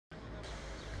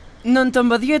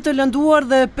19 të lënduar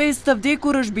dhe 5 të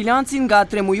vdekur është bilancin nga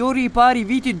tremujori i parë i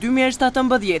vitit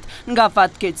 2017 nga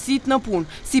fatkeqësitë në punë,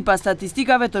 sipas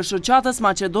statistikave të shoqatës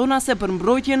maqedonase për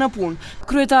mbrojtje në punë.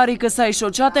 Kryetari i kësaj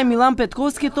shoqate Milan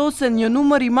Petkovski thotë se një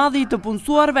numër i madh i të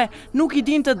punësuarve nuk i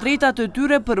din të drejtat e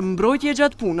tyre për mbrojtje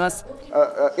gjatë punës.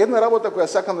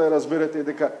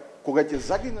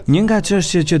 Një nga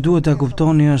çështjet që duhet ta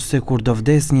kuptoni është se kur do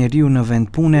vdes njeriu në vend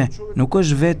pune, nuk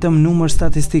është vetëm numër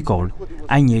statistikor.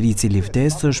 Ai njeri i cili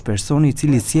vdes është personi i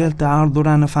cili sjell të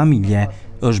ardhura në familje,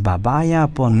 është babaja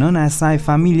apo nëna e saj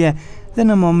familje dhe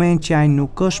në moment që ai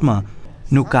nuk është më,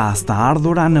 nuk ka as të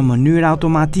ardhura në mënyrë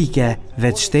automatike,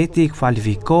 vetë shteti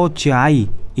kvalifikohet që ai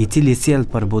i cili sjell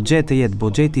për buxhet të jetë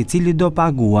buxheti i cili do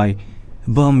paguaj.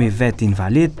 Bëhemi vet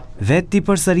invalid, vet i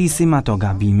përsërisim ato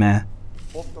gabime.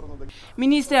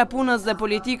 Ministrja e Punës dhe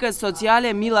Politikës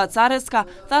Sociale Mila Careska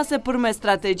tha se përmes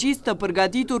strategjisë të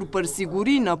përgatitur për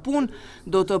siguri në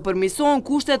punë do të përmirësohen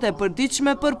kushtet e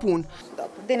përditshme për punë.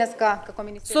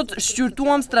 Sot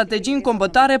shqyrtuam strategjinë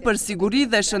kombëtare për siguri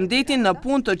dhe shëndetin në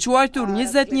punë të quajtur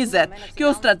 2020.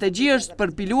 Kjo strategji është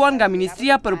përpiluar nga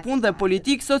Ministria për Punë dhe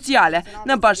Politikë Sociale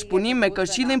në bashkëpunim me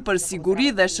Këshillin për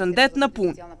Siguri dhe Shëndet në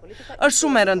Punë. Është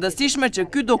shumë e rëndësishme që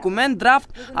ky dokument draft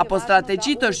apo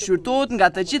strategji të shqyrtohet nga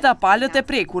të gjitha palët e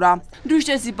prekura.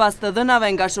 Ndryshe sipas të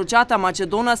dhënave nga shoqata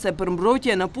maqedonase për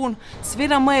mbrojtje në punë,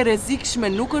 sfera më e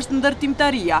rrezikshme nuk është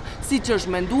ndërtimtaria, siç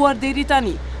është menduar deri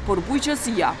tani, por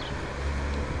bujqësia.